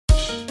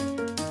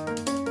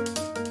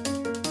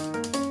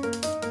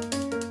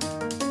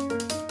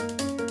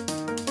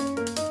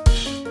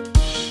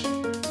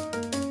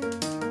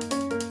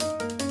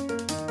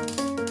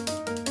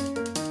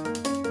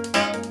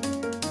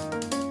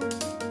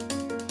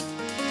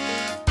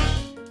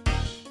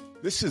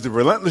This is the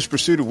Relentless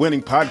Pursuit of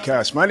Winning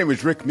podcast. My name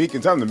is Rick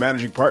Meekins. I'm the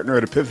managing partner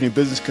at Epiphany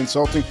Business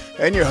Consulting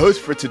and your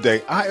host for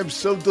today. I am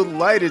so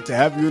delighted to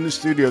have you in the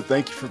studio.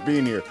 Thank you for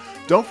being here.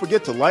 Don't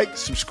forget to like,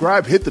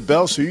 subscribe, hit the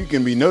bell so you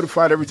can be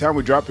notified every time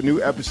we drop a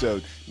new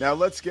episode. Now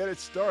let's get it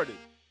started.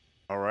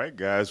 All right,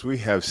 guys, we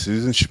have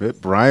Susan Schmidt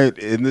Bryant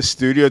in the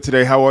studio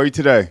today. How are you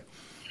today?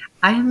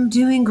 I'm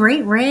doing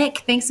great, Rick.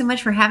 Thanks so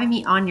much for having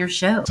me on your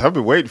show. I've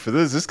been waiting for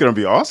this. This is going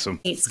to be awesome.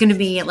 It's going to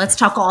be, let's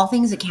talk all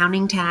things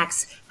accounting,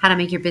 tax, how to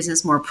make your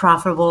business more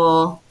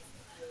profitable,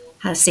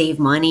 how to save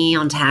money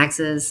on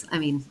taxes. I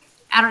mean,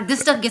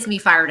 this stuff gets me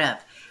fired up.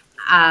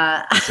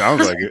 It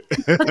sounds like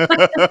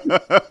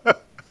it.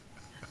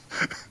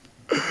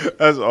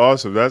 That's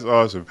awesome. That's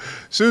awesome.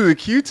 Susan,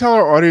 can you tell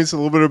our audience a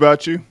little bit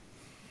about you?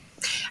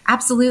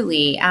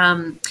 Absolutely.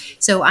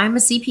 So I'm a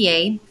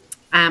CPA.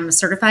 I'm a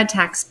certified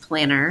tax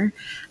planner.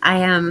 I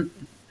am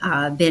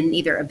been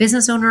either a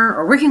business owner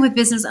or working with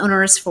business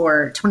owners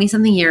for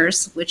 20-something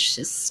years, which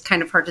is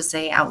kind of hard to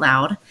say out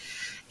loud.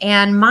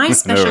 And my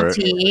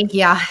specialty,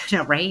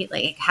 right?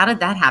 Like, how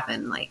did that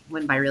happen? Like,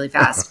 went by really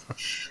fast.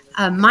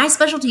 My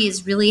specialty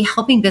is really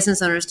helping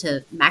business owners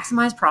to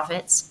maximize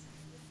profits,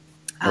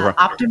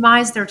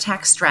 optimize their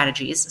tax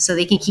strategies so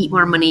they can keep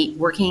more money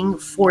working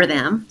for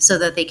them so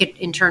that they could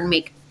in turn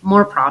make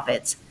more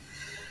profits.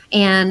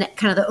 And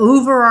kind of the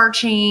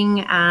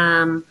overarching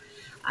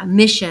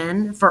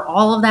mission for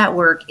all of that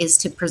work is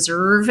to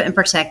preserve and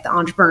protect the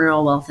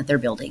entrepreneurial wealth that they're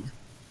building.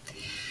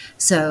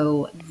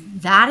 So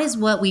that is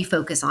what we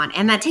focus on.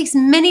 And that takes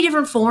many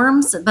different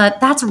forms, but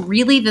that's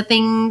really the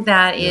thing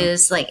that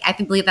is like, I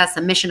believe that's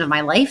the mission of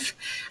my life.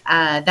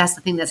 That's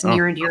the thing that's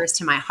near and dearest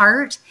to my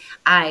heart.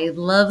 I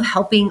love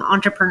helping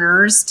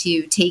entrepreneurs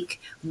to take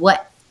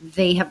what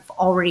they have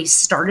already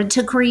started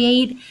to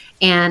create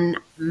and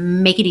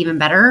make it even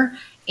better.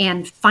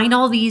 And find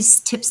all these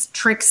tips,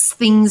 tricks,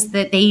 things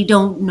that they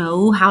don't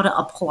know how to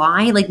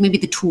apply, like maybe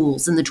the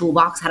tools in the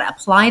toolbox, how to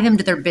apply them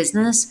to their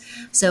business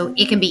so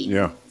it can be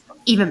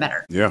even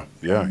better. Yeah.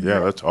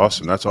 That's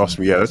awesome.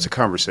 Yeah, that's a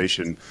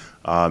conversation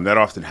that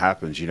often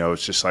happens. You know,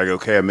 it's just like,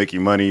 okay, I'm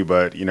making money,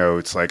 but, you know,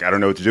 it's like, I don't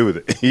know what to do with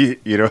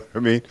it. You know what I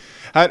mean?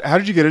 How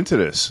did you get into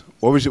this?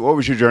 What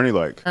was your journey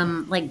like?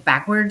 Like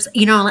backwards.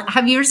 You know,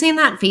 have you ever seen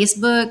that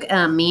Facebook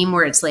meme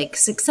where it's like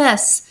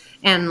success?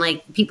 And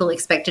like people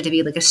expect it to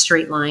be like a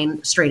straight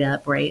line, straight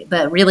up, right?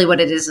 But really what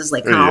it is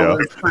like all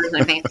those corners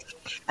and things.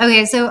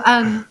 Okay, so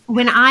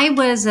when I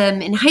was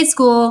in high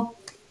school,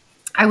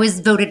 I was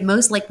voted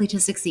most likely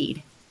to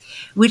succeed,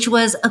 which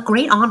was a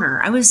great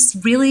honor. I was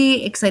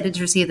really excited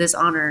to receive this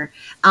honor.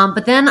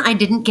 But then I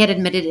didn't get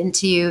admitted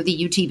into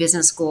the UT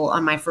Business School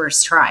on my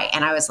first try.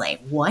 And I was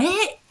like,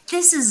 what?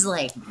 This is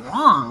like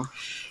wrong.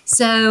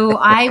 So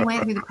I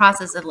went through the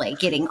process of like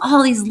getting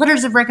all these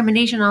letters of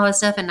recommendation, all this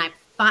stuff. And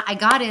I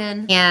got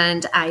in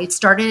and I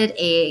started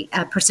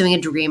pursuing a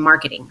degree in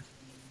marketing.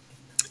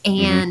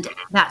 And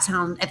that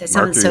sounded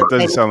so it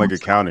doesn't sound like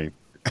accounting.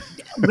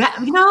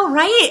 You know,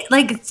 right?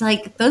 Like it's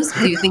like those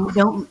two things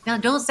don't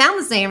sound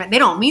the same. They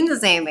don't mean the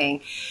same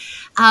thing.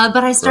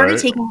 But I started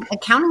taking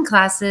accounting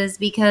classes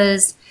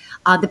because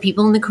the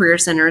people in the Career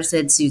Center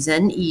said,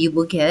 Susan, you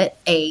will get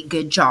a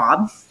good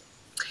job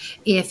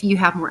if you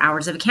have more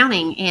hours of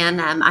accounting. And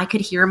I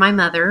could hear my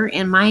mother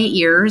in my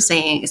ear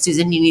saying,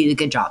 Susan, you need a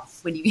good job.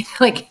 When you get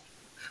like,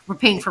 we're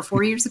paying for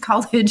 4 years of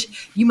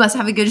college, you must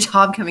have a good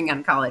job coming out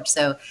of college.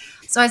 So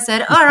I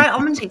said, all right, I'm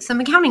going to take some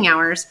accounting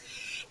hours.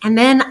 And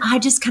then I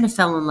just kind of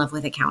fell in love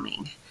with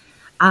accounting.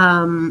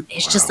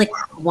 It's just like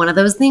one of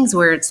those things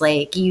where it's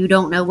like, you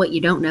don't know what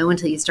you don't know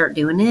until you start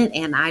doing it.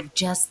 And I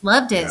just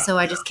loved it. Yeah. So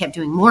I just kept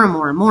doing more and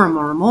more and more and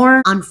more and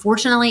more.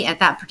 Unfortunately, at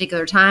that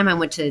particular time, I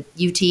went to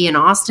UT in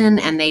Austin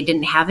and they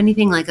didn't have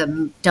anything like a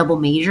double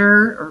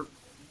major, or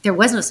there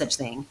was no such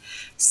thing.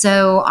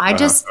 So I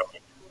just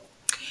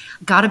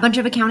got a bunch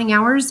of accounting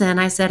hours and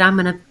I said, I'm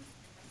going to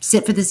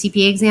sit for the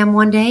CPA exam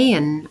one day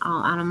and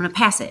I'm going to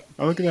pass it.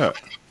 Oh, look at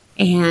that.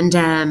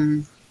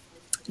 And,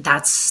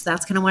 that's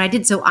kind of what I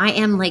did. So I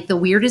am like the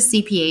weirdest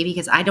CPA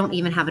because I don't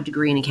even have a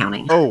degree in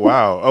accounting. Oh,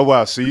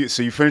 wow. So you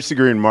finished the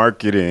degree in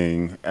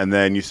marketing and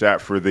then you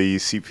sat for the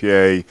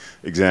CPA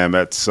exam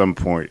at some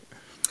point.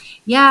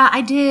 Yeah,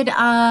 I did.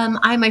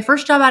 My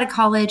first job out of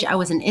college, I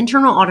was an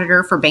internal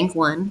auditor for Bank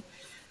One.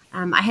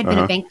 I had been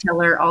a bank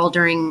teller all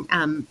during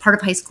part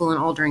of high school and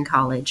all during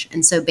college.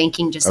 And so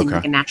banking just seemed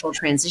like a natural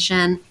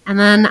transition. And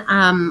then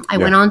I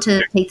went on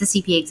to take the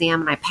CPA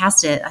exam and I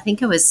passed it. I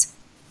think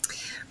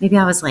maybe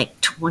I was like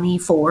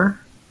 24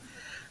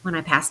 when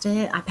I passed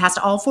it. I passed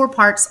all 4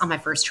 parts on my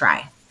first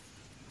try.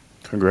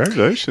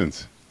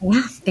 Congratulations.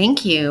 Yeah,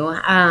 thank you.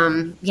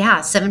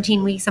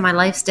 17 weeks of my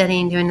life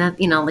studying, doing that,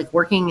 like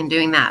working and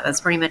doing that.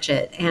 That's pretty much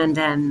it.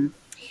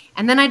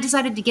 And then I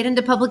decided to get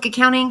into public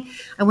accounting.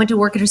 I went to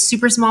work at a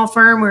super small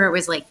firm where it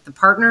was like the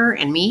partner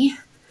and me,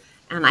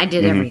 and I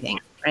did everything.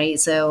 Right.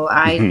 So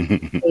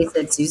they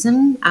said,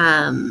 Susan,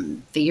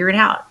 figure it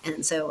out.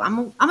 And so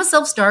I'm a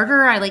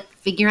self-starter. I like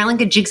figuring out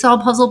like a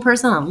jigsaw puzzle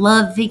person. I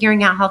love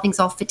figuring out how things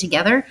all fit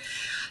together.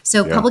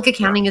 So Yeah. public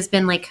accounting has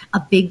been like a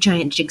big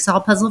giant jigsaw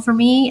puzzle for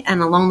me.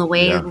 And along the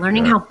way, Yeah.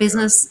 learning how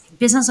business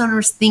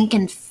owners think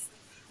and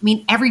I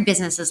mean, every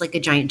business is like a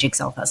giant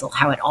jigsaw puzzle,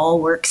 how it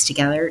all works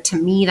together. To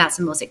me, that's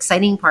the most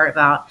exciting part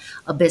about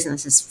a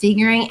business is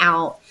figuring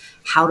out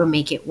how to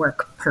make it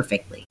work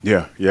perfectly.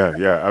 Yeah, yeah,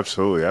 yeah,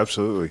 absolutely,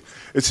 absolutely.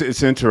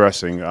 It's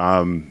interesting.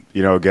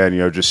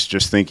 Again,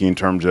 just thinking in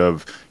terms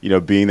of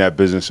being that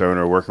business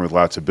owner, working with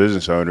lots of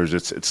business owners.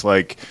 It's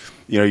like,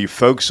 you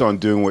focus on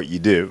doing what you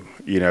do.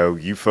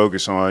 You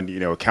focus on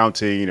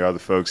accounting. Other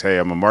folks, hey,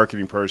 I'm a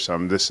marketing person.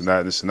 I'm this and that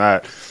and this and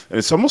that. And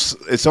it's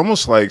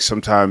almost like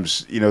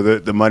sometimes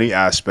the money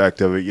aspect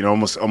of it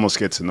almost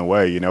gets in the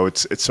way.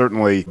 It's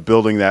certainly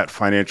building that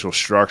financial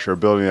structure,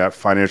 building that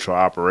financial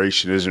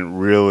operation isn't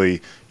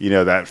really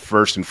that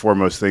first and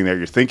foremost thing that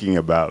you're thinking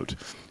about.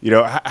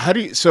 How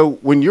do you, so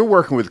when you're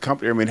working with a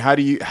company, I mean, how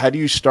do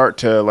you start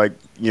to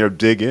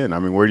dig in? I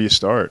mean, where do you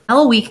start?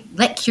 Oh, we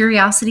let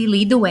curiosity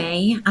lead the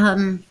way.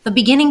 The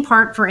beginning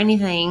part for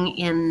anything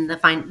in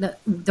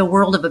the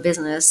world of a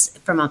business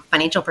from a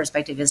financial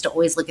perspective is to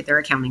always look at their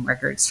accounting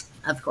records,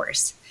 of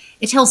course.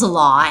 It tells a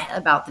lot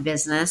about the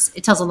business.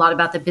 It tells a lot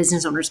about the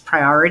business owner's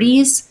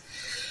priorities,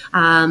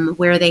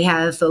 where they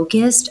have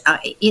focused.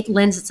 It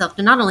lends itself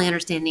to not only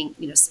understanding,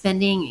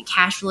 spending and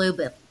cash flow,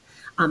 but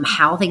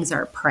how things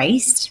are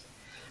priced,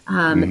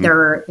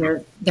 their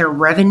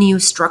revenue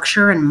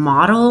structure and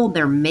model,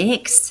 their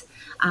mix,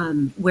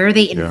 where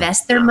they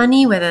invest their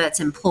money, whether that's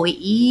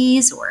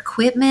employees or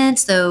equipment.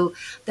 So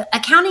the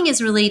accounting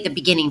is really the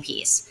beginning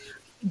piece.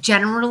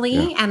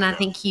 Generally, and I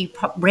think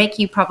Rick,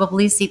 you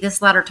probably see this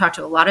a lot or talk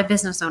to a lot of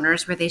business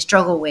owners where they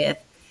struggle with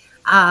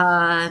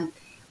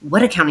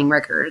what accounting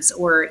records,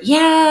 or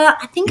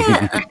I think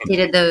I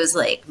updated those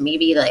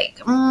maybe I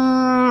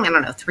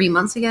don't know, 3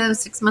 months ago,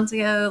 6 months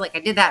ago. Like I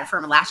did that for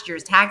last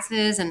year's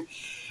taxes, and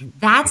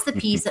that's the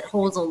piece that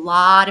holds a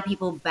lot of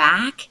people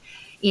back.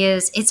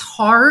 Is it's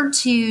hard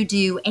to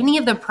do any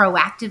of the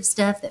proactive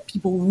stuff that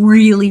people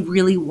really,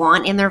 really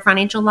want in their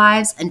financial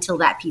lives until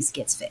that piece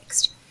gets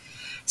fixed.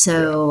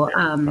 So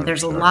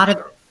there's a lot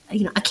of,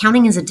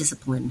 accounting is a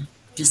discipline,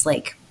 just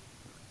like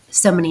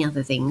so many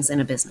other things in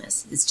a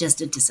business. It's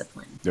just a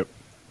discipline. Yep.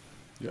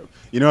 Yep.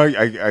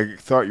 I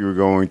thought you were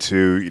going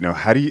to,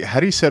 how do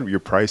you set up your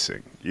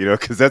pricing?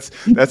 Because that's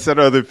that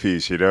other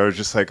piece, it's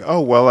just like,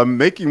 oh, well, I'm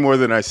making more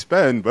than I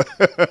spend, but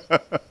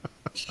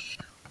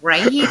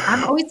right.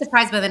 I'm always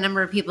surprised by the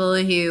number of people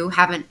who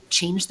haven't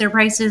changed their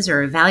prices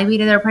or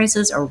evaluated their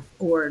prices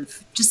or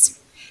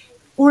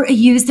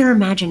use their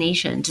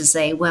imagination to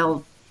say,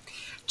 well,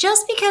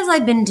 just because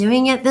I've been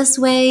doing it this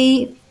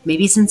way,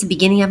 maybe since the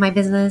beginning of my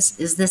business,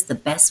 is this the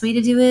best way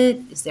to do it?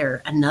 Is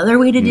there another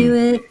way to do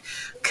it?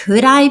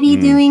 Could I be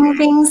doing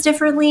things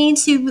differently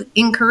to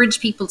encourage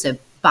people to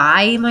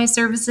buy my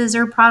services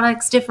or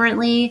products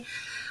differently?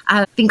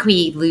 I think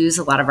we lose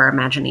a lot of our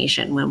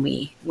imagination when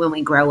we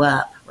grow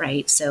up,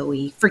 right? So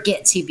we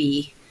forget to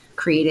be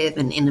creative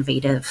and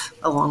innovative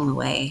along the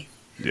way.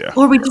 Yeah.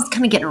 Or we just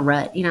kind of get in a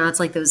rut. It's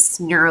like those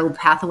neural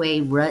pathway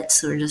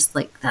ruts. We're just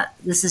like that.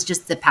 This is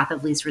just the path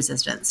of least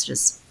resistance.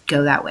 Just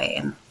go that way.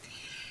 And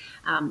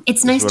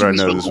it's nice to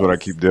know. This is what I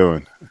keep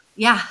doing.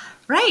 Yeah.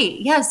 Right.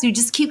 Yeah. So you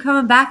just keep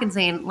coming back and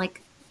saying,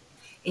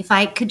 if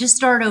I could just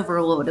start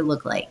over, what would it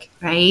look like?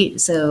 Right.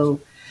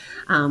 So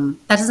that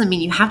doesn't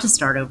mean you have to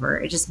start over.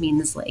 It just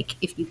means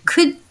if you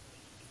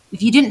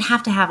didn't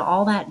have to have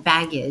all that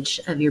baggage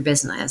of your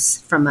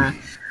business from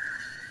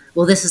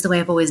well, this is the way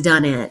I've always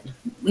done it.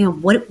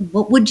 What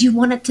would you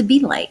want it to be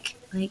like?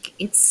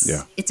 It's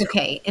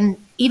okay. And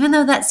even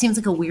though that seems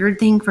like a weird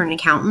thing for an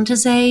accountant to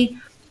say,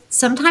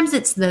 sometimes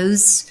it's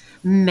those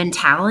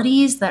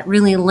mentalities that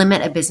really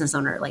limit a business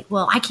owner.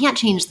 Well, I can't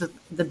change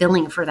the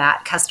billing for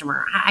that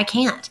customer. I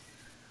can't.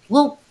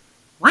 Well,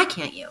 why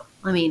can't you?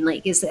 I mean,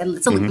 it's a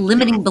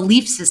limiting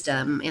belief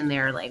system in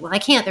there. Well, I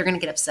can't. They're going to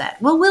get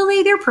upset. Well, will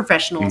they? They're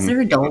professionals.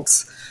 They're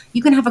adults.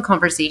 You can have a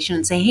conversation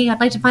and say, hey, I'd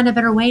like to find a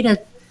better way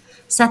to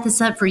set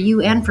this up for you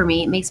and for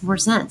me. It makes more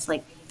sense.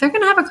 They're going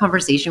to have a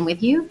conversation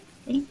with you.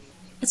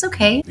 It's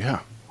okay. Yeah.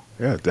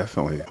 Yeah,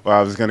 definitely. Well,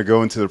 I was going to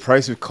go into the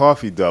price of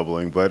coffee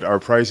doubling, but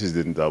our prices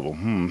didn't double.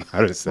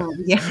 How does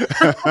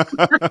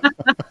that?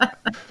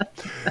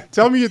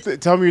 Tell me your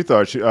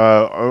thoughts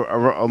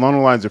along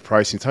the lines of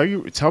pricing.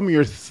 Tell me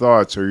your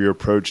thoughts or your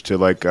approach to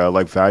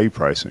value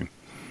pricing.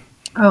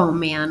 Oh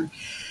man.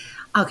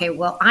 Okay,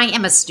 well, I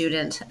am a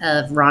student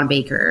of Ron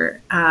Baker,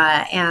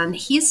 and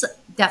he's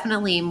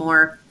definitely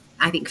more,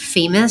 I think,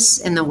 famous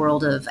in the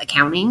world of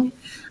accounting.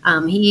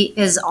 He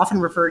is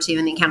often referred to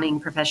in the accounting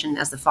profession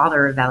as the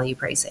father of value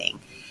pricing.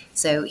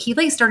 So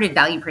he started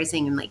value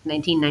pricing in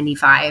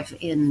 1995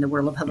 in the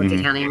world of public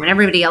accounting. When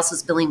everybody else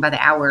was billing by the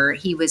hour,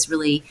 he was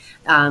really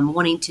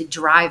wanting to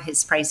drive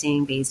his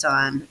pricing based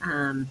on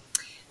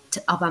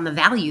upon the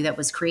value that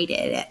was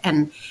created.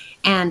 And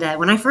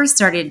when I first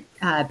started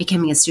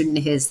becoming a student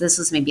of his, this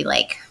was maybe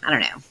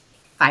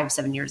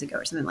 5-7 years ago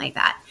or something like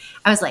that.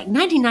 I was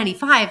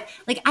 1995,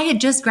 I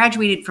had just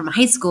graduated from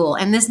high school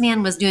and this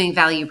man was doing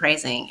value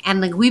pricing.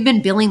 And we've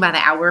been billing by the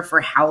hour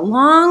for how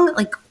long?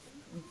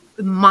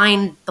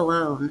 mind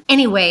blown.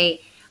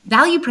 Anyway,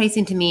 value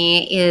pricing to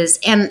me is,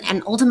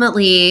 and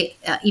ultimately,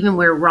 even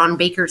where Ron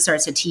Baker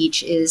starts to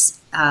teach is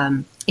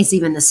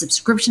even the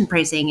subscription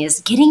pricing is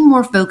getting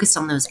more focused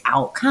on those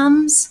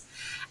outcomes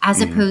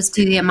as opposed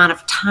to the amount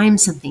of time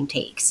something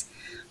takes.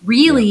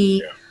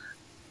 Really,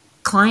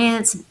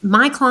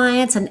 my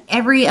clients and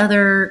every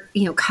other,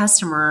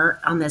 customer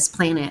on this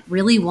planet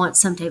really want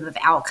some type of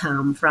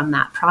outcome from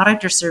that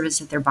product or service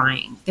that they're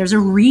buying. There's a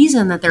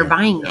reason that they're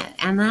buying it.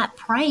 And that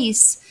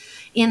price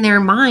in their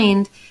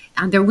mind,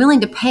 they're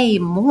willing to pay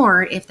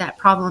more if that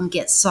problem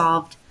gets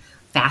solved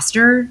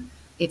faster,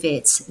 if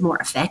it's more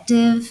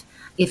effective,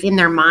 if in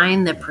their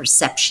mind the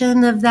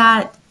perception of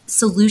that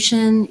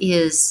solution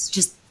is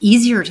just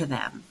easier to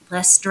them,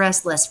 less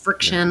stress, less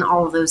friction,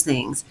 all of those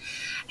things.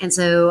 And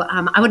so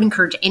I would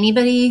encourage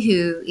anybody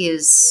who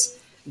is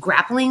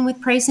grappling with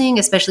pricing,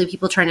 especially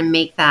people trying to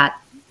make that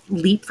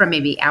leap from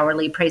maybe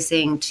hourly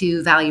pricing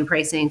to value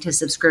pricing to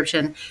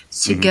subscription,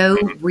 to go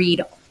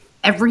read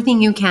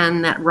everything you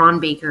can that Ron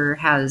Baker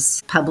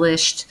has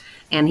published.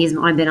 And he's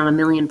been on a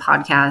million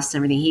podcasts and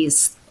everything.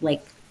 He's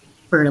like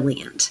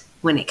brilliant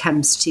when it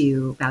comes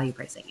to value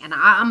pricing. And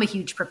I'm a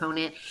huge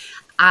proponent.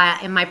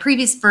 In my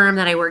previous firm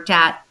that I worked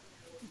at,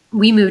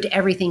 we moved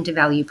everything to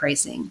value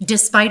pricing.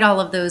 Despite all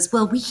of those,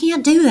 well, we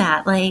can't do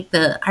that.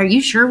 Are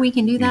you sure we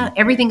can do that?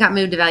 Everything got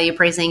moved to value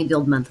pricing,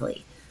 billed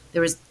monthly.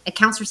 There was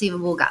accounts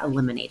receivable got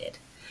eliminated.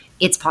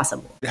 It's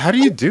possible. How do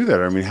you do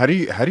that? I mean, how do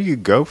you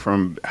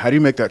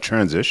make that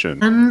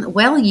transition?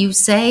 Well, you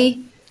say,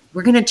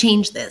 we're going to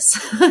change this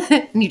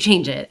and you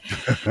change it.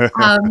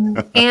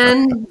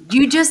 And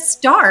you just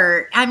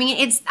start. I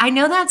mean, I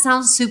know that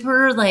sounds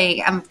super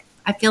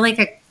I feel like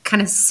I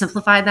kind of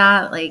simplified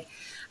that.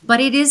 But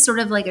it is sort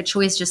of like a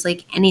choice, just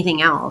like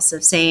anything else,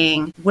 of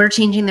saying we're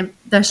changing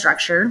the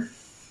structure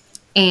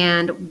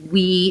and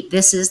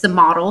this is the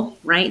model,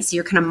 right? So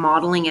you're kind of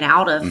modeling it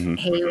out of,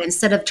 hey,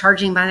 instead of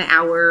charging by the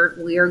hour,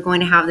 we are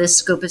going to have this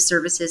scope of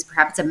services,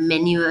 perhaps a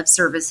menu of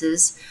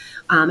services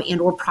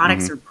and or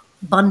products or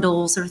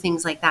bundles or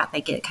things like that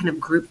get kind of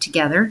grouped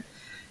together.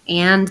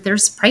 And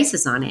there's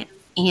prices on it.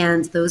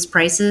 And those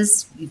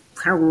prices, you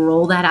kind of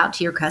roll that out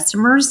to your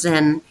customers.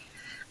 And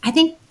I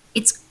think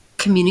it's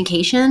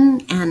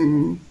communication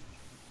and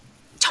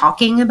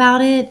talking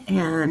about it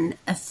and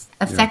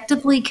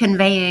effectively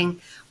conveying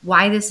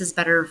why this is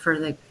better for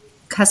the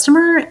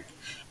customer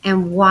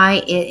and why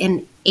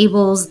it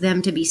enables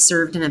them to be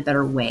served in a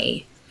better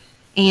way.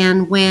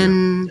 And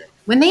when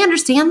they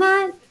understand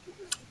that,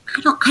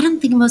 I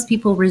don't think most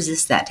people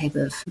resist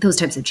those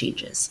types of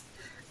changes.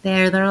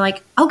 They're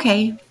like,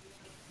 okay,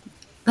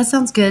 that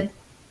sounds good.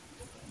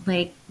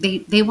 They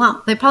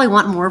probably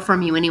want more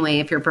from you anyway.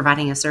 If you're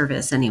providing a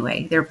service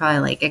anyway, they're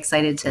probably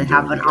excited to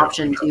have an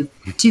option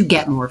to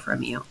get more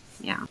from you.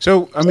 Yeah.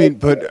 So, I mean,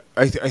 but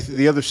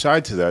the other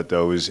side to that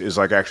though is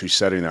actually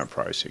setting that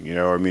pricing,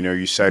 I mean, are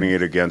you setting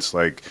it against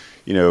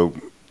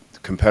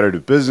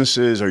competitive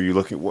businesses? Are you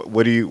looking,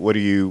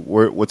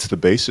 what's the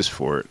basis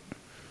for it?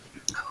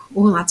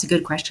 Well, that's a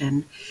good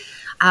question.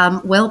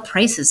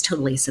 Price is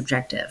totally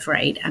subjective,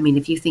 right? I mean,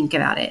 if you think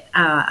about it,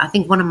 I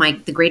think one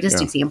of the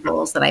greatest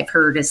examples that I've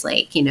heard is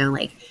a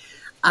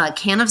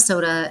can of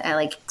soda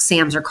at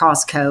Sam's or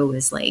Costco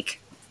is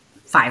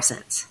 5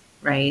 cents,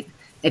 right?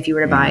 If you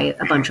were to buy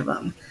a bunch of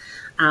them.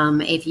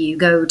 If you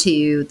go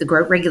to the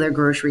regular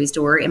grocery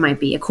store, it might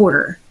be a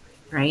quarter,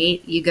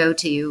 right? You go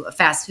to a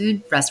fast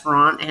food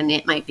restaurant and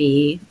it might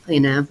be,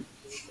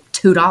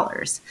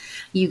 $2.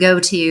 You go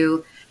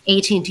to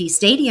AT&T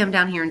Stadium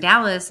down here in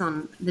Dallas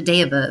on the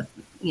day of a,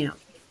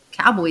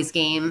 Cowboys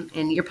game,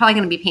 and you're probably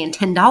going to be paying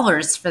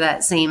 $10 for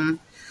that same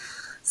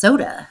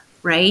soda,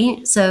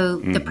 right? So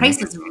the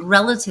price is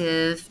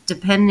relative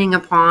depending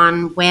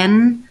upon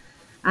when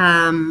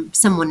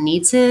someone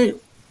needs it,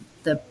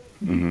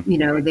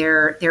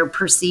 their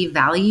perceived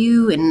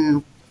value,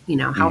 and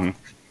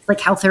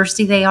how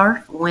thirsty they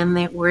are,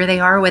 where they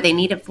are, what they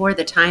need it for,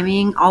 the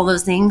timing, all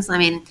those things. I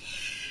mean,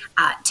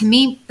 to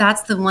me,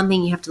 that's the one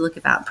thing you have to look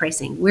about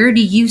pricing. Where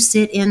do you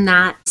sit in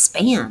that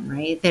span,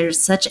 right? There's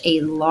such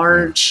a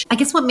large, I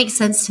guess what makes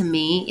sense to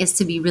me is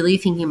to be really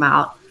thinking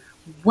about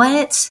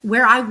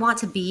where I want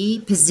to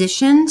be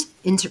positioned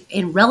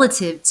in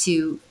relative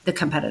to the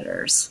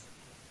competitors,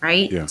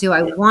 right? Yeah. Do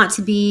I want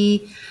to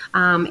be,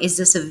 is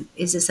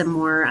this a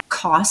more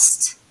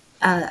cost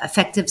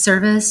effective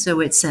service?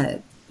 So it's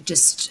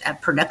just a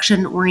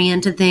production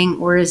oriented thing,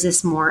 or is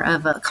this more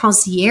of a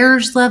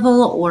concierge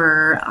level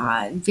or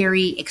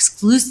very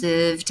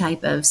exclusive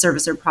type of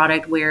service or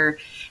product where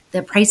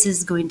the price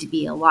is going to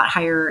be a lot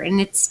higher and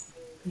it's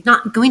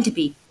not going to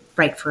be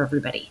right for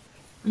everybody?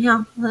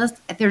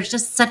 There's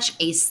just such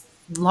a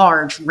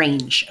large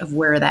range of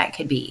where that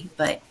could be,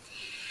 but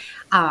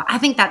I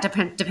think that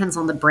depends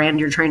on the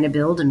brand you're trying to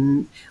build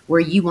and where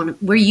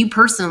you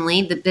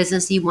personally, the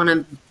business you want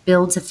to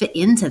build to fit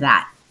into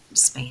that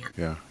span.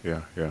 Yeah.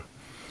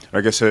 I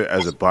guess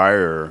as a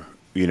buyer,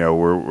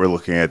 we're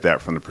looking at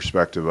that from the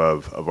perspective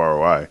of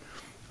ROI.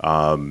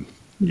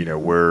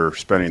 We're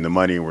spending the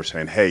money and we're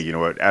saying, hey, you know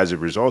what, as a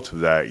result of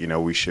that,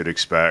 we should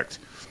expect,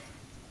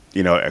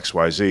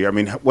 XYZ. I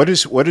mean, what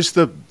is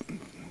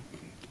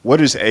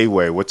a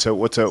way? What's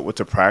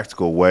a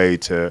practical way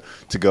to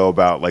go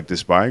about like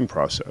this buying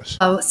process?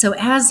 Oh, so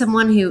as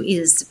someone who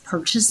is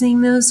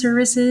purchasing those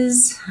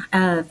services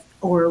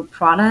or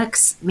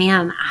products,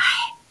 man,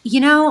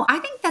 I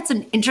think that's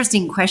an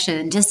interesting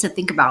question just to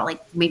think about,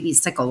 like maybe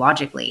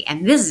psychologically.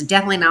 And this is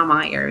definitely not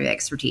my area of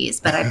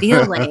expertise, but I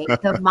feel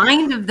like the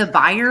mind of the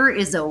buyer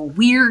is a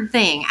weird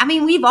thing. I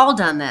mean, we've all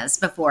done this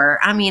before.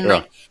 I mean,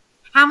 like,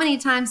 how many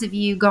times have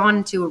you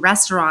gone to a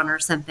restaurant or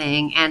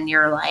something and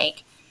you're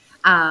like,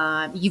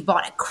 you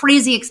bought a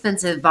crazy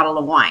expensive bottle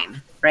of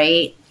wine,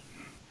 right?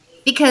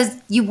 Because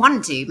you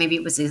wanted to. Maybe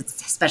it was a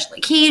special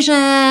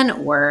occasion,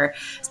 or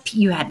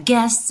you had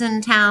guests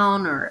in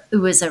town, or it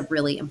was a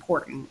really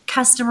important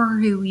customer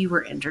who you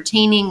were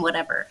entertaining,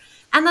 whatever.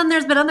 And then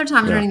there's been other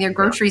times you're in your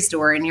grocery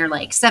store and you're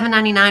like,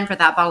 $7.99 for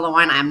that bottle of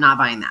wine. I'm not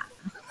buying that.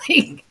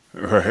 Like,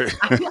 right.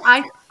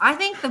 I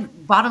think the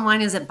bottom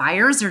line is that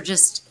buyers are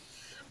just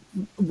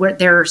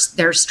they're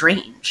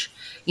strange.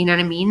 You know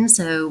what I mean?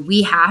 So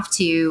we have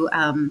to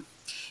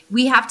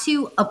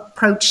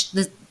approach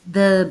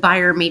the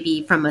buyer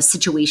maybe from a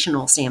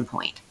situational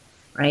standpoint,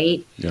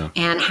 right? Yeah.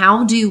 And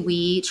how do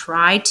we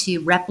try to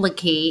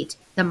replicate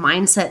the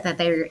mindset that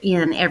they're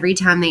in every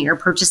time they are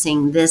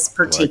purchasing this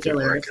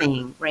particular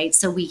thing, right?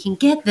 So we can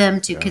get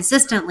them to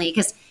consistently,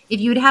 because if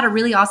you had a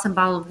really awesome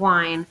bottle of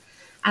wine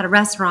at a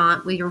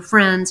restaurant with your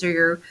friends or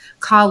your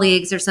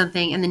colleagues or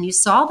something, and then you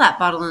saw that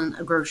bottle in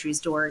a grocery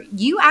store,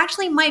 you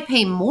actually might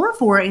pay more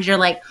for it because you're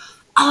like,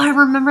 oh, I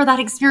remember that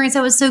experience.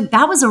 That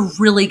was a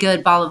really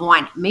good bottle of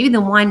wine. Maybe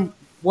the wine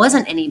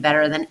wasn't any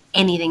better than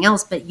anything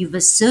else, but you've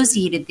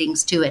associated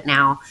things to it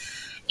now,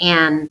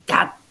 and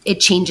that it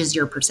changes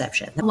your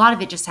perception. A lot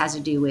of it just has to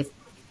do with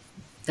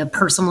the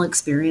personal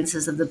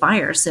experiences of the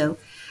buyer. So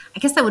I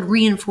guess that would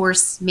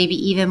reinforce maybe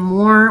even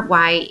more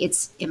why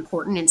it's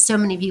important. And so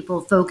many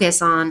people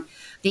focus on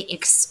the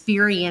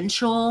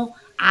experiential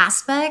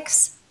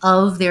aspects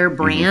of their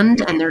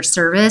brand and their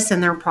service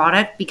and their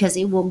product, because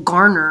it will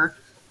garner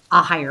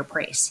a higher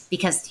price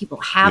because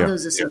people have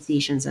those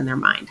associations in their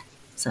mind.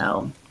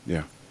 So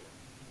yeah.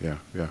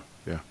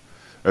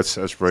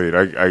 That's great.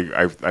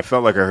 I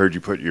felt like I heard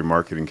you put your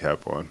marketing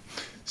cap on.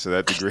 So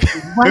that degree.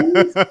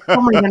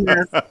 Oh my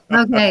goodness.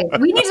 Okay.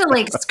 We need to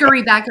like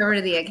scurry back over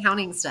to the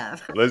accounting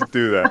stuff. Let's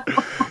do that.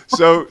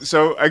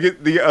 So I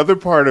get the other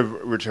part of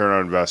return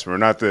on investment, or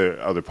not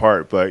the other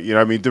part, but,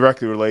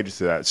 directly related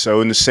to that. So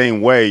in the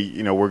same way,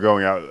 we're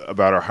going out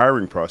about our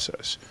hiring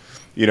process,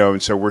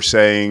 and so we're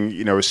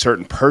saying, a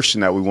certain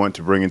person that we want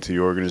to bring into the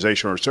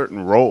organization, or a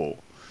certain role,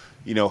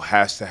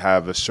 has to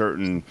have a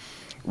certain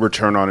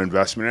return on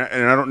investment.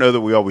 And I don't know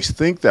that we always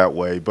think that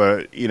way,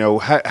 but,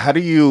 how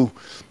do you,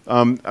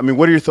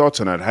 what are your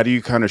thoughts on that? How do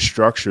you kind of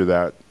structure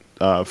that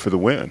for the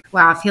win?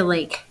 Wow, I feel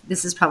like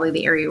this is probably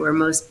the area where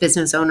most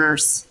business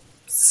owners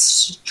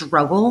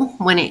struggle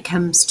when it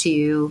comes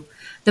to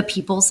the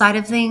people side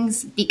of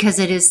things, because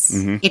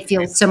it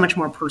feels so much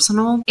more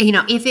personal.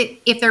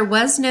 If there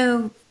was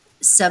no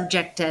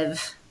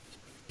subjective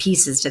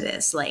pieces to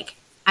this, like,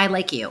 I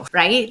like you,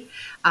 right?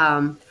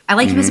 I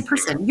like you as a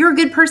person. You're a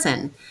good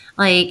person.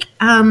 Like,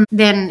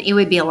 then it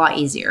would be a lot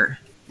easier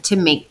to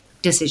make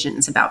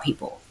decisions about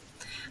people.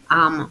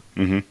 But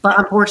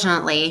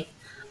unfortunately,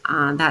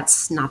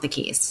 that's not the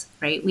case,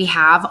 right? We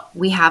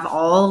have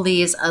all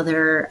these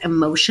other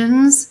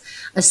emotions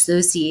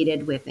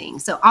associated with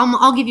things. So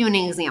I'll give you an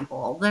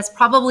example that's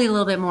probably a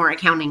little bit more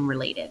accounting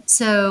related.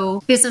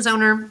 So business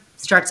owner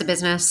starts a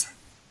business.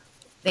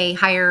 They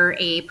hire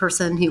a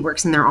person who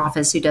works in their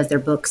office who does their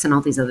books and all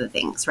these other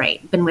things,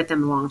 right? Been with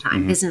them a long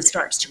time. Business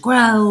starts to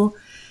grow,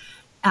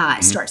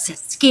 starts to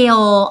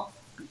scale,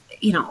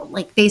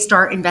 like they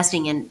start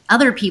investing in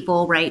other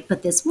people, right?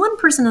 But this one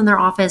person in their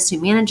office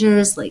who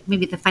manages like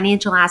maybe the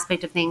financial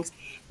aspect of things,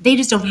 they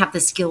just don't have the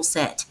skill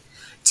set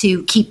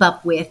to keep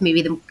up with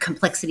maybe the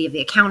complexity of the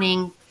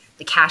accounting,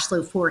 the cash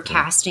flow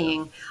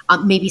forecasting,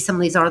 maybe some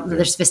of these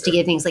other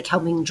sophisticated things like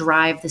helping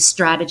drive the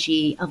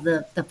strategy of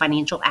the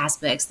financial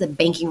aspects, the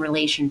banking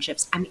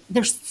relationships. I mean,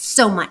 there's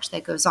so much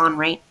that goes on,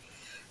 right?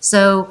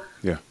 So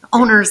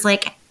owners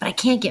like, but I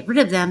can't get rid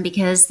of them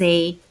because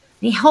they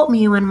helped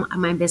me when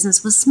my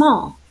business was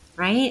small,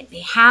 right? They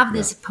have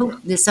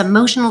this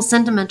emotional,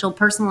 sentimental,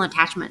 personal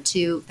attachment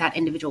to that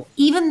individual,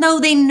 even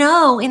though they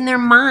know in their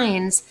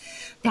minds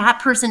that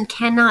person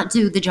cannot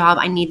do the job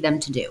I need them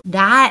to do.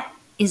 That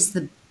is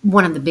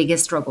one of the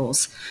biggest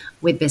struggles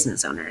with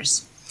business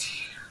owners.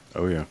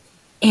 Oh, yeah.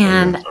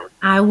 And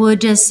I would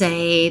just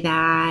say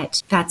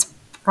that that's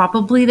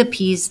probably the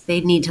piece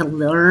they need to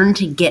learn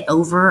to get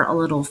over a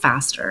little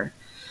faster.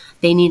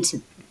 They need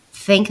to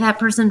thank that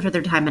person for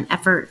their time and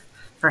effort,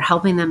 for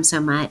helping them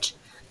so much,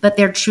 but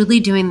they're truly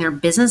doing their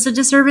business a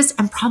disservice,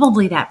 and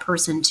probably that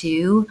person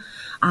too,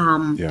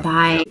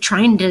 by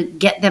trying to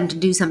get them to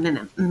do something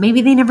that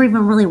maybe they never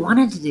even really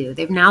wanted to do.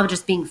 They've now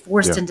just being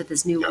forced into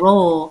this new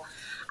role.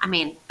 I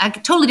mean, a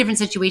totally different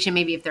situation.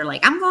 Maybe if they're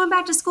like, I'm going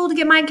back to school to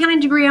get my accounting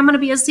degree. I'm going to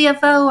be a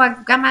CFO.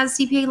 I've got my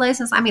CPA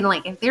license. I mean,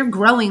 like if they're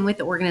growing with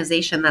the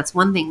organization, that's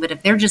one thing. But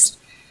if they're just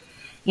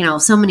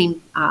so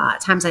many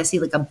times I see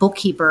like a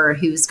bookkeeper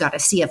who's got a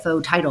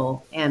CFO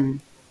title and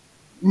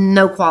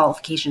no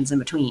qualifications in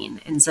between.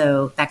 And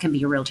so that can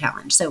be a real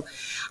challenge. So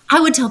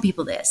I would tell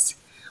people this: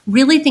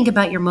 really think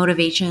about your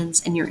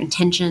motivations and your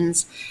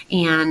intentions,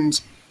 and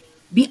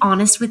be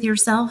honest with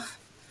yourself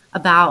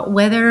about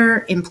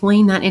whether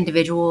employing that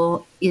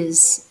individual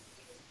is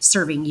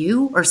serving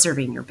you or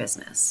serving your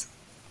business.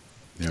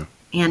 Yeah.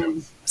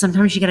 And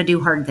sometimes you got to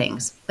do hard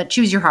things, but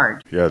choose your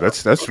hard. Yeah,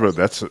 that's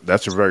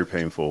a very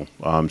painful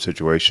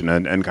situation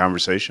and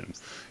conversation,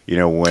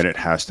 when it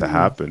has to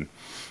happen.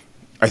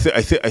 I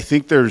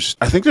think there's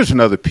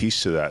another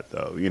piece to that,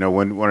 though.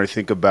 When I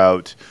think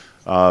about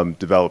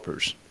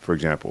developers, for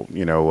example,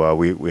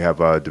 we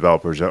have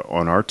developers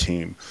on our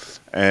team,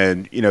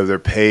 and they're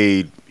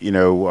paid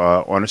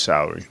on a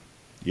salary,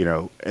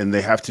 and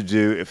they have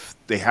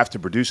to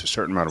produce a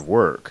certain amount of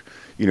work,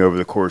 over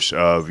the course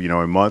of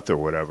a month or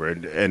whatever,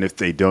 and if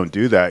they don't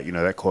do that,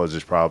 that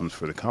causes problems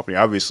for the company.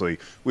 Obviously,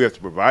 we have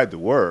to provide the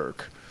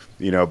work,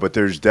 but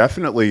there's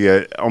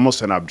definitely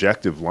almost an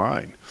objective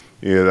line.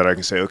 That I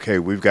can say, okay,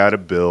 we've got to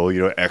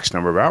bill, X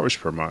number of hours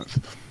per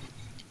month.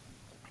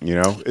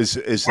 Is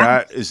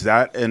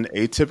that an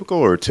atypical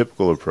or a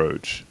typical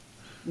approach?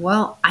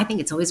 Well, I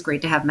think it's always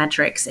great to have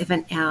metrics. If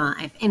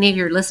any of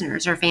your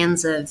listeners are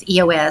fans of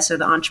EOS or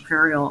the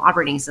entrepreneurial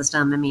operating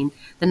system, I mean,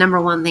 the number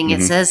one thing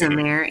it says in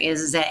there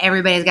is that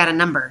everybody's got a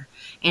number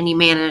and you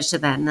manage to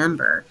that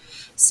number.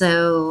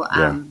 So,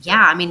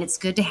 I mean, it's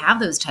good to have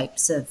those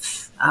types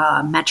of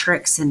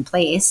metrics in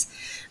place.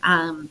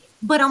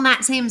 But on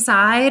that same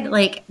side,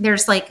 like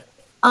there's like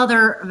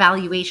other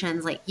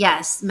evaluations, like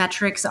yes,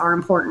 metrics are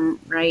important,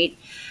 right?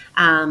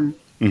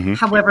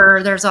 However,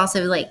 there's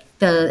also like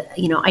the,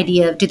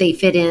 idea of, do they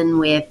fit in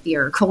with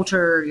your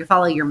culture, you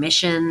follow your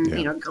mission,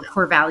 your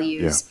core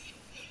values.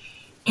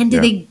 Yeah. And do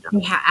they,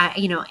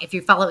 if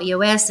you follow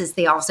EOS, is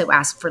they also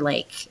ask for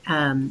like,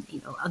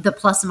 the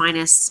plus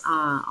minus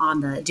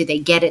on the, do they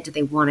get it? Do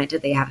they want it? Do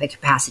they have the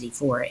capacity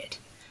for it?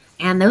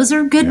 And those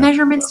are good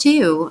measurements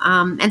too.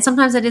 And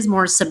sometimes it is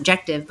more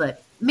subjective,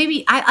 but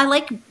maybe I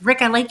like,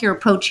 Rick, I like your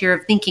approach here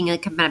of thinking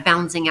and kind of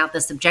balancing out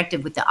the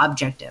subjective with the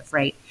objective,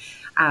 right?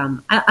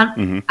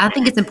 I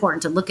think it's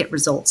important to look at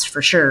results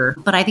for sure,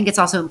 but I think it's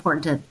also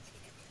important to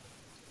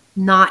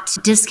not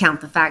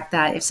discount the fact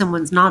that if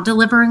someone's not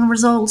delivering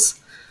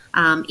results,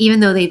 even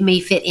though they may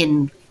fit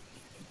in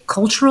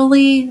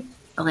culturally,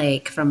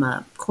 like from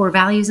a core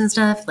values and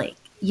stuff, like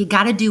you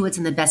got to do what's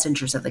in the best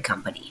interest of the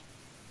company.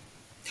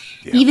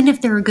 Yeah. Even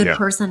if they're a good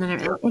person,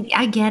 and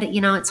I get it,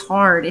 it's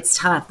hard, it's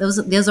tough.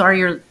 Those are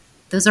your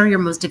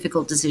most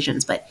difficult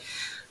decisions. But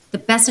the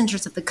best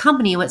interest of the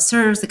company, what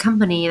serves the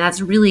company,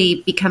 that's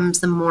really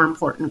becomes the more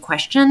important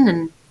question.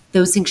 And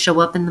those things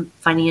show up in the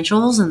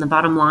financials and the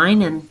bottom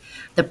line and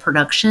the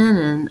production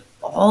and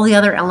all the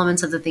other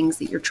elements of the things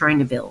that you're trying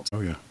to build.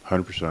 Oh yeah,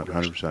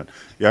 100%.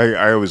 Yeah,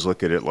 I always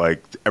look at it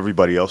like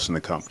everybody else in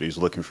the company is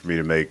looking for me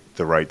to make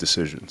the right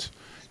decisions.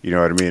 You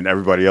know what I mean?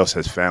 Everybody else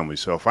has families.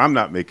 So if I'm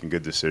not making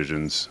good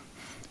decisions,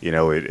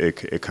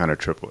 it kind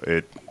of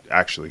it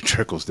actually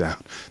trickles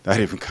down. Not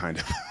even kind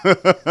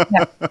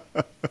of.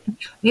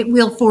 It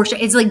will force you.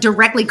 It's like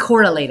directly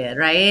correlated,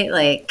 right?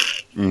 Like,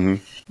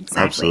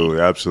 exactly.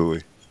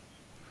 Absolutely.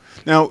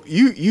 Now,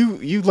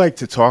 you like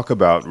to talk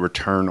about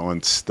return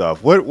on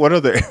stuff. What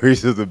other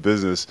areas of the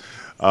business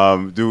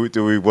do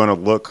we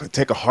want to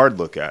take a hard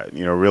look at,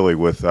 really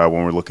with when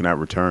we're looking at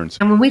returns?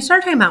 And when we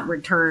start talking about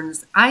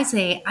returns, I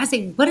say,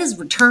 what does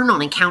return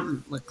on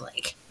accountant look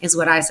like is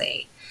what I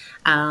say.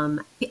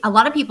 A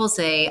lot of people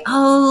say,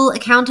 oh,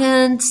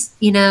 accountants,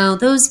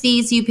 those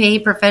fees you pay,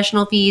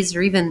 professional fees,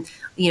 or even,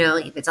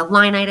 if it's a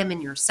line item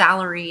in your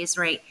salaries,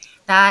 right?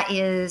 That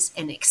is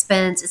an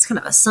expense. It's kind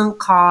of a sunk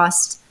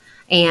cost,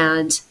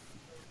 and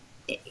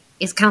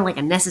it's kind of like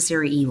a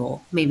necessary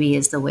evil, maybe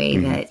is the way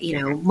that,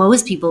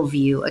 most people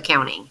view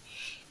accounting.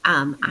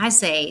 I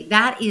say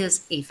that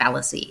is a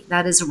fallacy.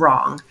 That is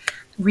wrong.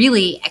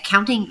 Really,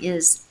 accounting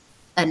is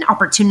an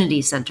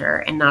opportunity center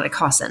and not a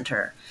cost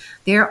center.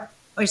 There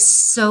are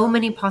so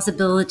many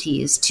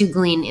possibilities to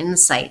glean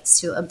insights,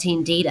 to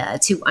obtain data,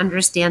 to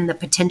understand the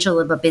potential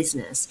of a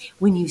business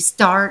when you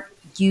start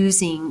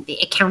using the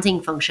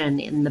accounting function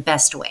in the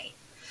best way.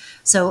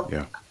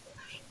 So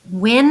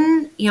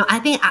when, I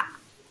think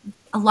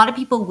a lot of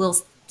people will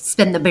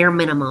spend the bare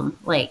minimum,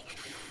 like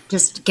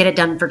just get it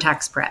done for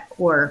tax prep,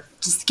 or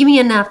just give me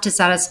enough to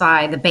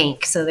satisfy the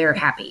bank so they're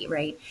happy,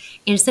 right?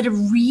 Instead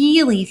of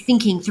really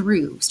thinking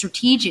through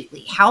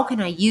strategically, how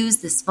can I use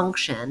this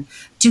function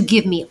to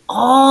give me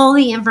all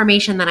the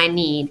information that I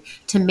need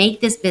to make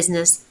this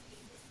business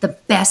the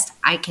best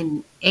it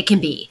can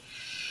be?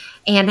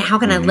 And how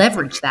can I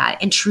leverage that?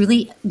 And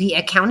truly, the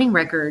accounting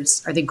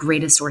records are the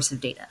greatest source of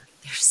data.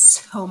 There's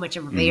so much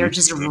information. They are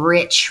just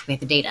rich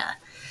with data.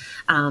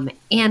 And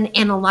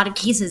in a lot of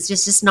cases,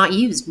 just not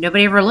used.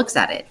 Nobody ever looks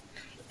at it.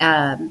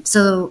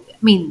 So, I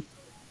mean,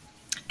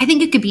 I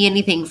think it could be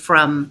anything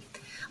from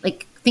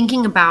like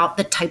thinking about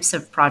the types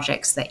of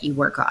projects that you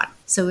work on.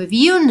 So if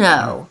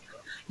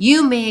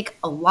you make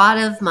a lot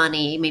of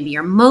money, maybe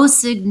your most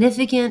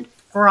significant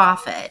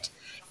profit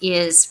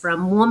is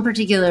from one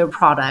particular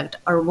product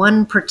or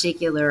one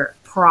particular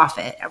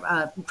profit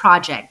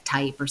project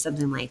type or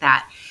something like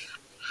that,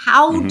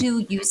 how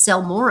do you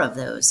sell more of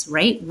those,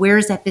 right? Where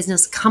is that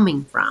business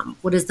coming from?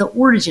 What is the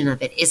origin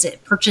of it? Is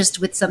it purchased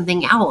with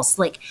something else?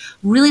 Like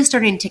really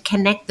starting to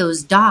connect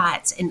those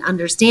dots and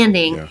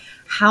understanding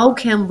how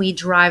can we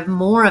drive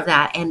more of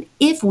that? And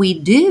if we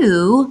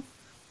do,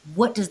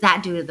 what does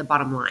that do to the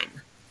bottom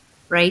line,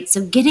 right?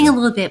 So getting a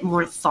little bit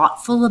more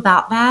thoughtful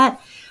about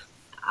that.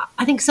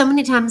 I think so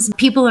many times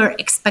people are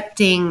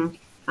expecting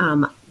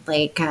I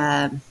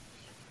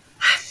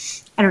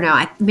don't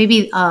know,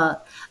 maybe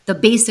the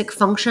basic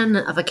function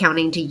of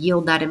accounting to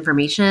yield that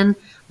information,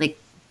 like,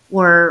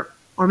 or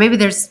maybe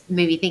there's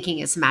maybe thinking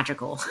it's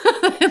magical,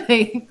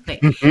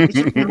 it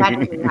should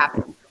magically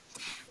happen.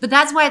 But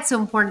that's why it's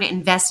so important to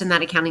invest in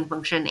that accounting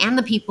function and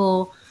the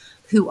people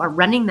who are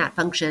running that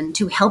function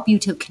to help you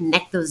to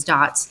connect those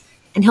dots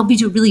and help you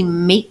to really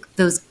make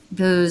those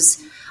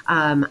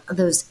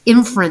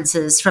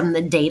inferences from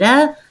the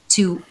data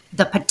to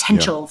the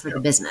potential for the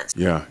business.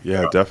 Yeah,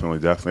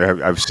 definitely.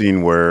 I've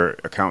seen where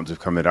accountants have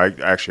come in. I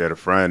actually had a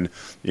friend,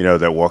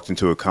 that walked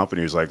into a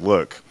company who's like,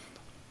 look,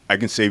 I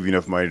can save you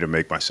enough money to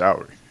make my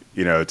salary,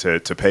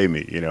 to pay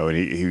me, and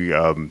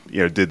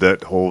he did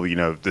that whole,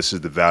 this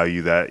is the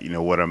value that,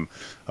 what I'm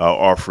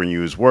offering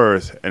you is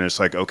worth. And it's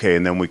like, okay,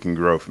 and then we can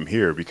grow from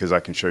here because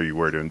I can show you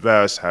where to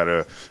invest, how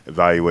to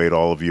evaluate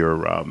all of your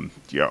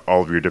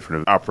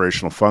different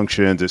operational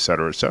functions, et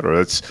cetera, et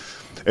cetera.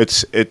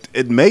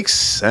 It makes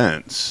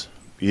sense,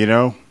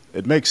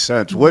 it makes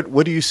sense.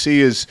 What do you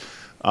see as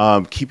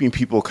keeping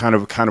people kind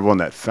of on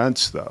that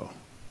fence though?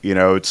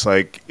 It's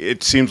like,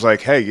 it seems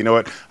like, hey, you know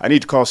what? I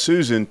need to call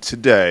Susan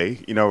today,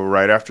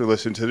 right after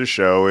listening to the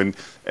show and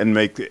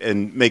make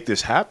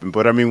this happen.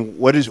 But I mean,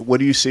 what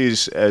do you see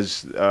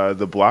as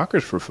the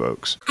blockers for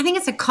folks? I think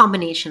it's a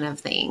combination of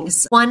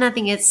things. One, I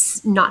think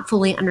it's not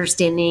fully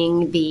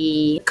understanding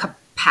the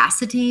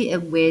capacity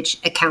at which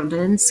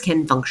accountants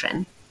can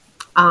function.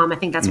 I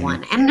think that's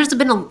one. And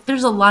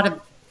there's a lot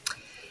of,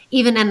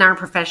 even in our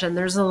profession,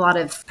 there's a lot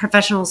of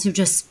professionals who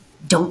just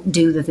don't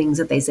do the things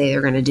that they say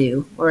they're going to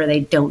do, or they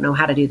don't know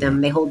how to do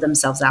them. They hold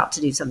themselves out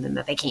to do something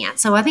that they can't.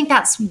 So I think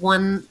that's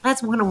one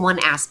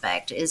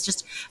aspect, is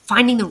just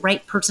finding the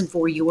right person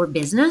for your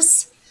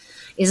business,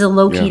 is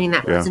locating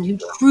that person who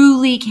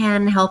truly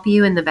can help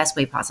you in the best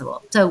way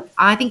possible. So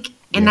I think,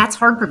 and that's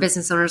hard for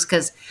business owners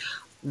because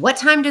what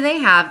time do they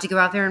have to go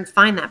out there and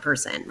find that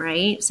person,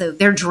 right? So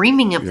they're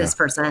dreaming of this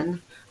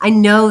person. I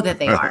know that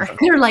they are.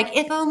 They're like,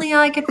 if only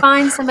I could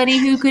find somebody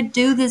who could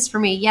do this for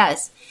me.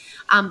 Yes.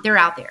 They're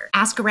out there.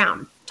 Ask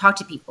around. Talk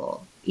to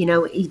people.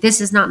 This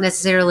is not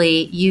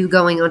necessarily you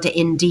going onto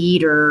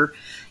Indeed or,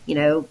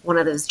 one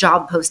of those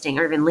job posting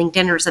or even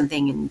LinkedIn or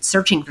something and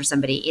searching for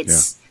somebody.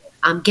 It's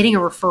getting a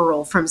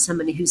referral from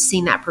somebody who's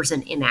seen that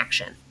person in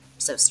action.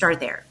 So start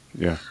there.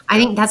 Yeah. I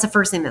think that's the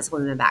first thing that's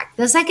holding them back.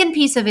 The second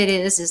piece of it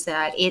is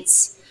that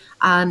it's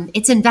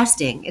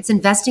investing. It's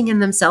investing in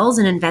themselves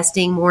and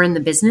investing more in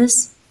the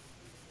business.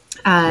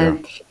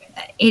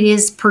 It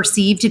is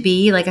perceived to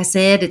be, like I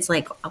said, it's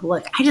like,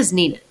 look, I just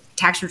need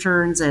tax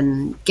returns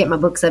and get my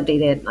books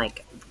updated.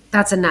 Like,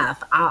 that's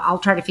enough. I'll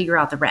try to figure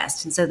out the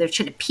rest. And so they're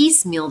trying to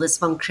piecemeal this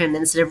function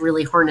instead of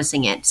really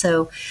harnessing it.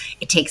 So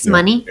it takes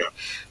money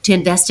to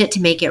invest it,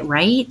 to make it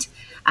right.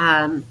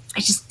 I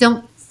just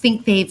don't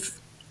think they've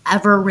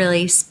ever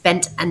really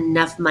spent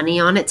enough money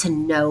on it to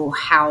know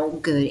how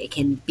good it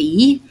can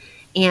be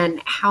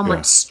and how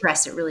much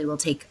stress it really will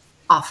take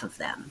off of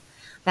them.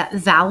 That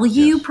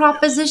value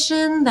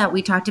proposition that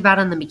we talked about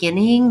in the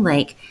beginning,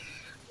 like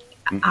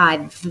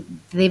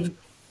they've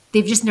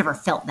just never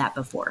felt that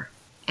before.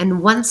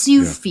 And once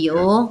you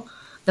feel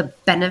the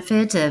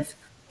benefit of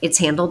it's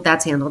handled,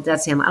 that's handled, I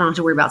don't have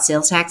to worry about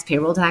sales tax,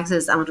 payroll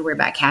taxes. I don't have to worry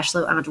about cash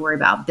flow. I don't have to worry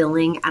about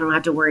billing. I don't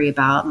have to worry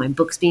about my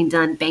books being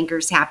done.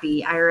 Banker's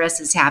happy.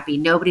 IRS is happy.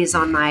 Nobody's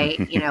on my,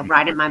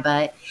 right in my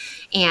butt.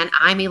 And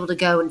I'm able to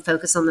go and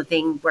focus on the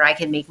thing where I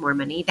can make more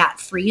money. That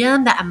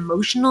freedom, that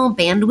emotional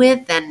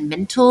bandwidth and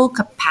mental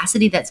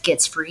capacity that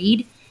gets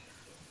freed,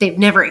 they've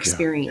never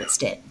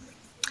experienced it.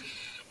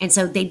 And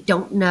so they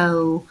don't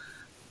know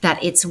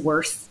that it's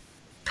worth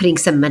putting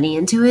some money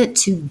into it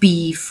to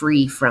be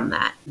free from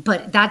that.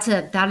 But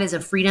that is a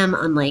freedom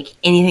unlike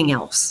anything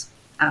else.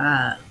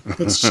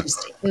 It's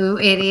just,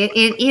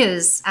 it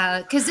is,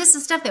 because this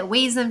is stuff that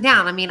weighs them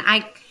down. I mean,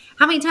 how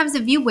many times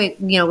have you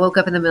woke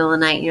up in the middle of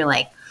the night and you're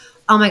like,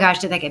 oh my gosh,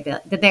 did that get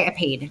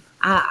paid?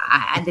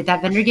 Did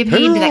that vendor get paid?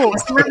 Payroll. Did that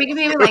customer make a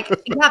payment? Like,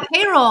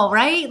 payroll,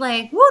 right?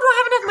 Like, do I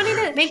have enough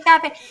money to make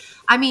that pay?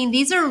 I mean,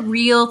 these are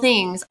real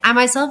things. I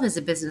myself, as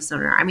a business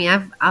owner, I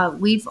mean,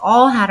 we've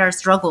all had our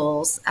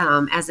struggles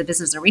as a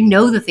business owner. We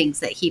know the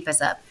things that keep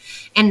us up.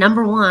 And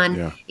number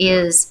one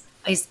is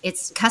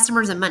it's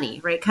customers and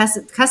money, right?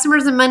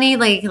 Customers and money,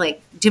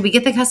 like, did we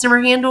get the customer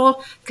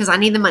handled? Because I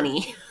need the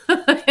money.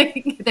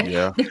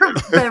 They're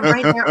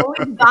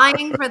always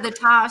vying for the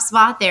top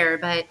spot there.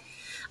 But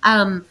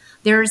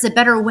there's a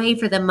better way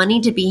for the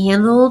money to be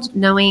handled,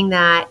 knowing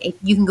that if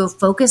you can go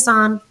focus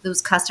on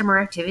those customer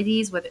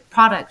activities, whether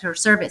product or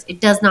service,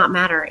 it does not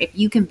matter. If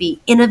you can be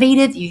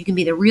innovative, you can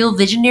be the real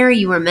visionary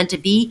you are meant to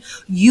be,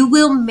 you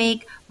will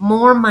make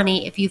more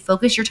money if you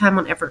focus your time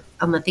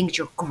on the things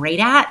you're great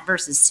at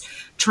versus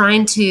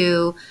trying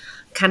to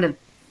kind of,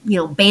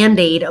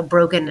 Band-Aid a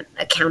broken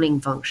accounting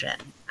function.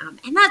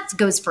 And that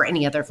goes for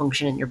any other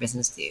function in your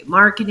business too.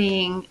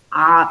 Marketing,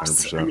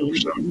 ops. 100%. I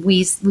mean,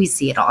 we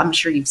see it all. I'm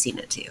sure you've seen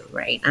it too,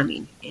 right? I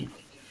mean,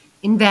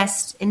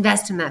 invest in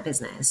that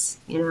business,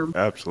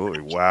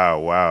 Absolutely.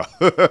 Wow.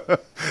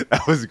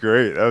 That was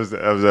great. That was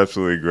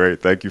absolutely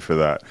great. Thank you for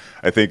that.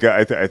 I think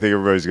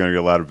everybody's going to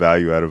get a lot of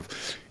value out of,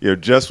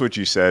 just what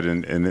you said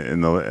in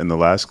the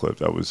last clip.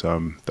 That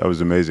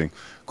was amazing.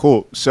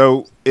 Cool.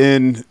 So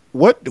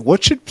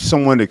what should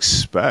someone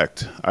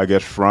expect, I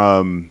guess,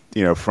 from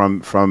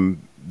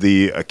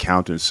the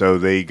accountant? So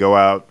they go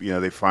out,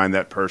 they find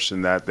that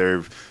person that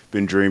they've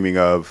been dreaming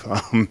of,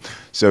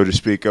 so to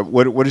speak.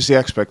 What is the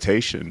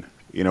expectation?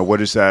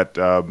 What is that?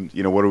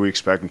 What do we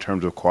expect in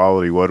terms of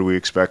quality? What do we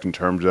expect in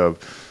terms of,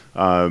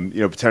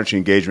 potential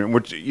engagement?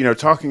 We're,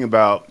 talking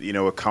about,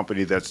 a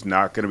company that's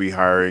not going to be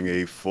hiring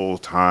a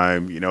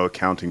full-time,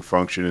 accounting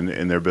function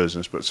in their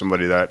business, but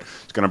somebody that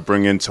is going to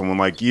bring in someone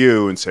like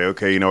you and say,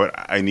 okay, you know what,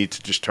 I need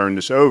to just turn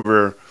this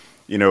over.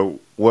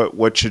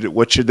 What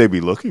should they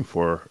be looking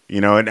for?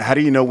 And how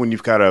do you know when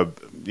you've got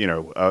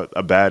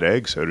a bad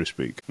egg, so to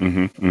speak?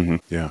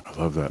 Yeah, I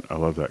love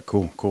that.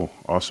 Cool.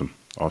 Awesome.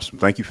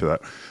 Thank you for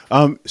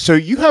that. So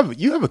you have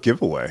a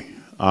giveaway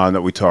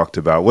that we talked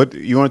about. What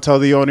you want to tell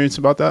the audience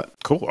about that?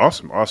 Cool.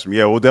 Awesome.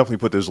 Yeah, we'll definitely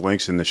put those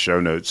links in the show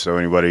notes, so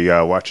anybody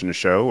watching the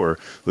show or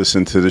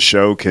listening to the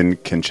show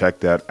can check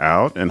that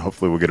out, and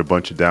hopefully we'll get a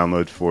bunch of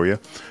downloads for you.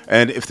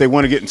 And if they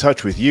want to get in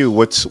touch with you,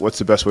 what's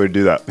the best way to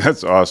do that?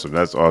 That's awesome.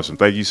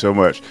 Thank you so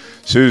much,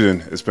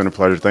 Susan. It's been a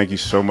pleasure. Thank you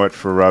so much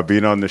for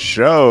being on the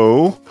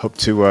show. Hope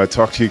to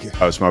talk to you.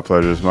 Oh, it's my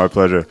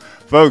pleasure.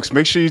 Folks,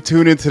 make sure you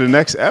tune into the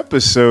next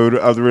episode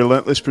of the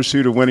Relentless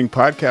Pursuit of Winning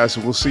podcast,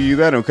 and we'll see you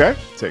then, okay?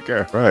 Take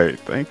care. Right.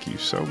 Thank you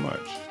so much.